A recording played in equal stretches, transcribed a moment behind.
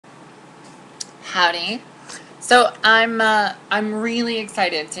Howdy. So I'm really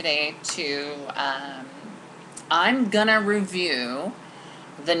excited today to I'm gonna review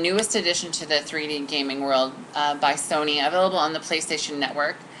the newest addition to the 3D gaming world by Sony, available on the PlayStation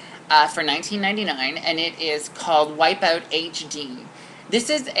Network for $19.99, and it is called Wipeout HD. This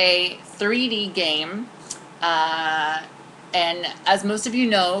is a 3D game, and as most of you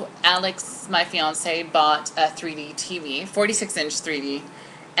know, Alex, my fiance, bought a 3D TV, 46-inch 3D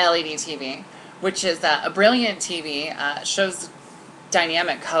LED TV, which is a brilliant TV. Shows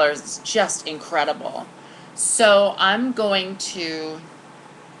dynamic colors. It's just incredible. So I'm going to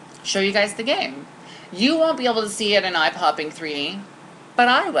show you guys the game. You won't be able to see it in eye-popping 3D, but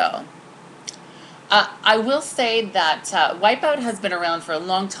I will. I will say that Wipeout has been around for a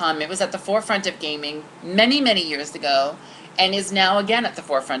long time. It was at the forefront of gaming many, many years ago, and is now again at the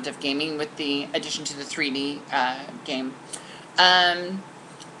forefront of gaming with the addition to the 3D game.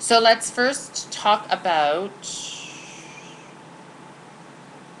 So let's first talk about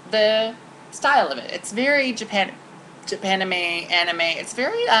the style of it. It's very Japanime, anime. It's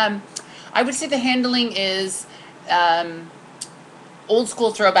very, I would say the handling is old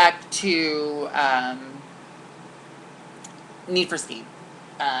school throwback to Need for Speed.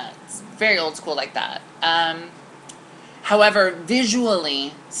 It's very old school like that. However,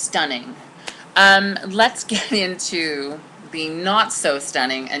 visually stunning. Let's get into the not so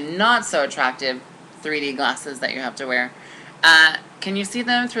stunning and not so attractive 3D glasses that you have to wear. Can you see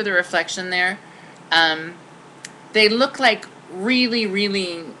them through the reflection there? They look like really,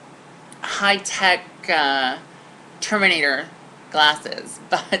 really high-tech Terminator glasses,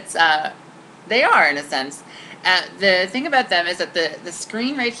 but they are in a sense. The thing about them is that the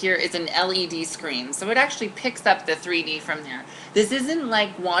screen right here is an LED screen, so it actually picks up the 3D from there. This isn't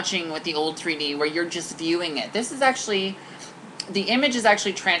like watching with the old 3D where you're just viewing it. This is actually, the image is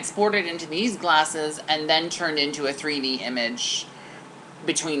actually transported into these glasses and then turned into a 3D image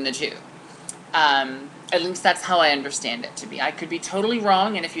between the two. At least that's how I understand it to be. I could be totally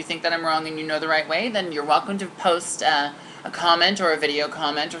wrong, and if you think that I'm wrong and you know the right way, then you're welcome to post a comment or a video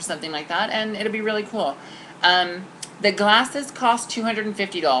comment or something like that, and it'll be really cool. The glasses cost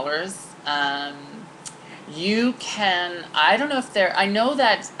 $250. You can, I don't know if they're, I know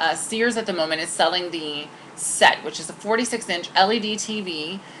that Sears at the moment is selling the set, which is a 46-inch LED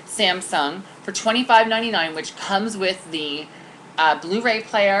TV Samsung for $25.99, which comes with the Blu-ray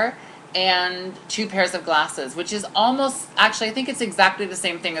player and 2 pairs of glasses, which is almost, actually I think it's exactly the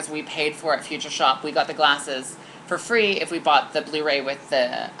same thing as we paid for at Future Shop. We got the glasses for free if we bought the Blu-ray with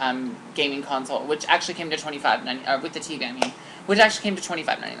the gaming console, which actually came to $25.99, with the TV I mean, which actually came to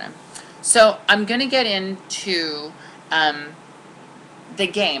 $25.99. So I'm gonna get into the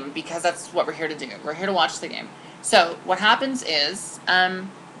game because that's what we're here to do. We're here to watch the game. So what happens is,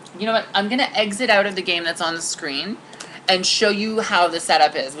 you know what, I'm gonna exit out of the game that's on the screen and show you how the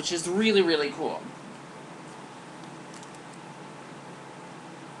setup is, which is really, really cool.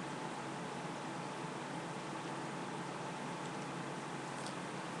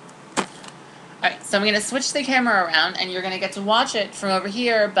 Alright, so I'm going to switch the camera around and you're going to get to watch it from over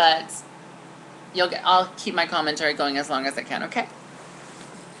here, but I'll keep my commentary going as long as I can, okay?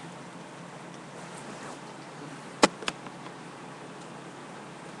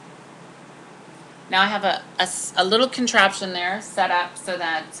 Now I have a little contraption there set up so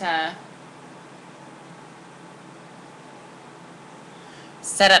that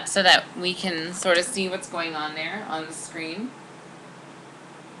we can sort of see what's going on there on the screen.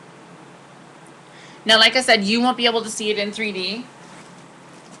 Now, like I said, you won't be able to see it in 3D,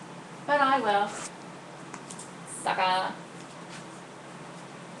 but I will. Sucker.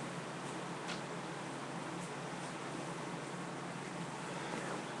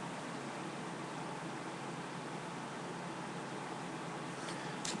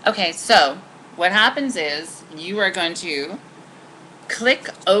 Okay, so what happens is you are going to click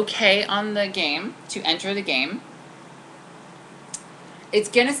OK on the game to enter the game. It's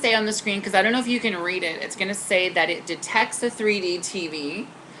going to stay on the screen because I don't know if you can read it. It's going to say that it detects a 3D TV,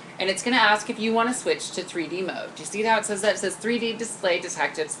 and it's going to ask if you want to switch to 3D mode. Do you see how it says that? It says 3D display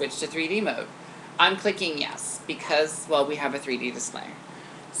detected, switch to 3D mode. I'm clicking yes because, well, we have a 3D display.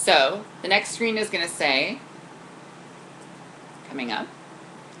 So the next screen is going to say, coming up,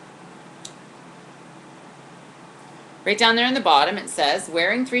 right down there in the bottom it says,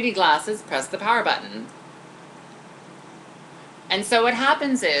 wearing 3D glasses, press the power button. And so what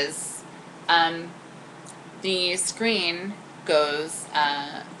happens is, the screen goes,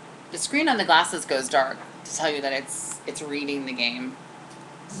 the screen on the glasses goes dark to tell you that it's reading the game.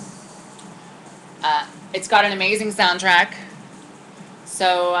 It's got an amazing soundtrack.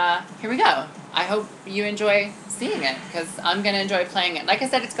 So here we go. I hope you enjoy seeing it, because I'm going to enjoy playing it. Like I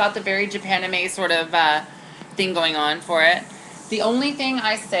said, it's got the very Japanime sort of thing going on for it. The only thing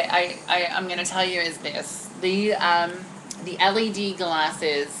I'm going to tell you is this. The LED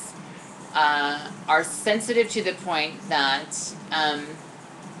glasses are sensitive to the point that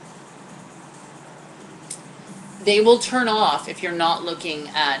they will turn off if you're not looking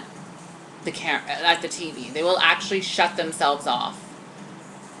at the TV. They will actually shut themselves off.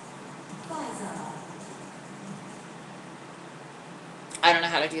 I don't know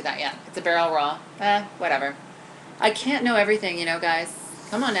how to do that yet. It's a barrel raw. Whatever. I can't know everything, you know, guys.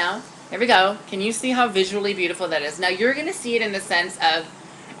 Come on now. Here we go. Can you see how visually beautiful that is? Now, you're going to see it in the sense of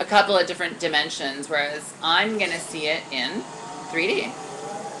a couple of different dimensions, whereas I'm going to see it in 3D.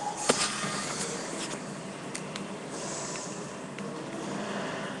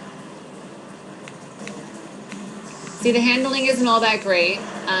 See, the handling isn't all that great,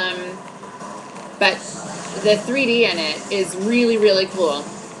 but the 3D in it is really, really cool.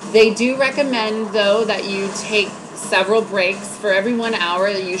 They do recommend, though, that you take several breaks for every 1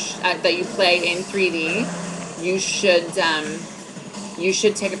 hour that you play in 3D. You should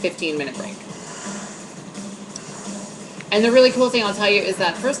take a 15-minute break. And the really cool thing I'll tell you is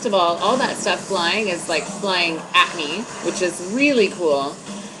that, first of all that stuff flying is like flying at me, which is really cool.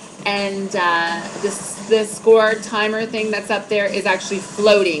 And the score timer thing that's up there is actually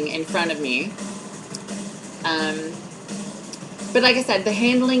floating in front of me. But like I said, the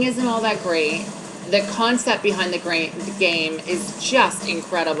handling isn't all that great. The concept behind the game is just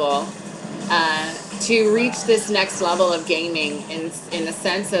incredible. To reach this next level of gaming in the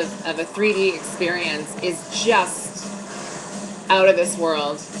sense of a 3D experience is just out of this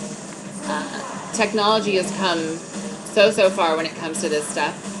world. Technology has come so far when it comes to this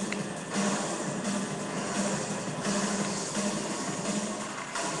stuff.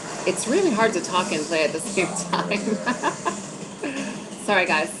 It's really hard to talk and play at the same time. Sorry,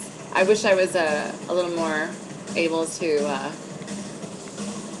 guys. I wish I was a little more able to...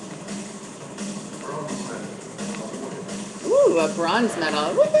 Ooh, a bronze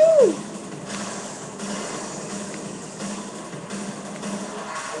medal. Woohoo!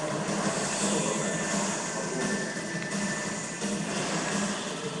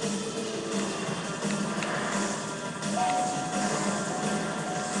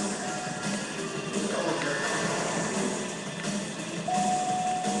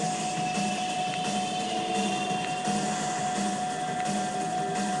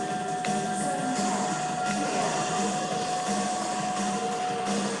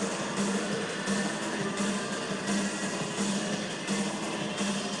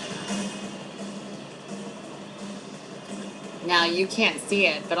 Now, you can't see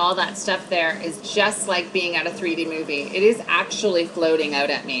it, but all that stuff there is just like being at a 3D movie. It is actually floating out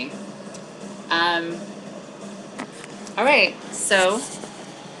at me. All right, so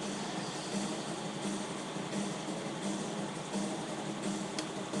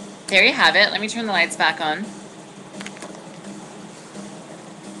there you have it. Let me turn the lights back on.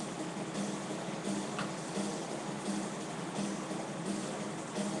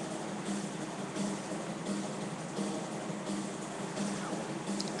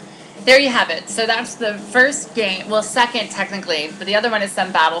 There you have it. So that's the first game, well, second technically, but the other one is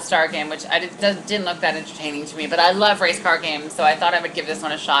some Battlestar game, which didn't look that entertaining to me, but I love race car games, so I thought I would give this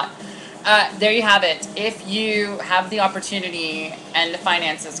one a shot. There you have it. If you have the opportunity and the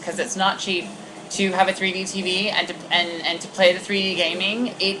finances, because it's not cheap to have a 3D TV and to play the 3D gaming,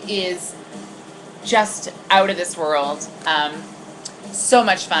 it is just out of this world. So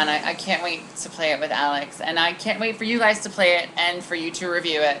much fun. I can't wait to play it with Alex, and I can't wait for you guys to play it and for you to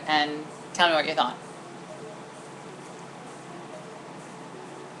review it and tell me what you thought.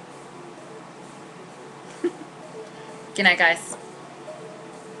 Good night, guys.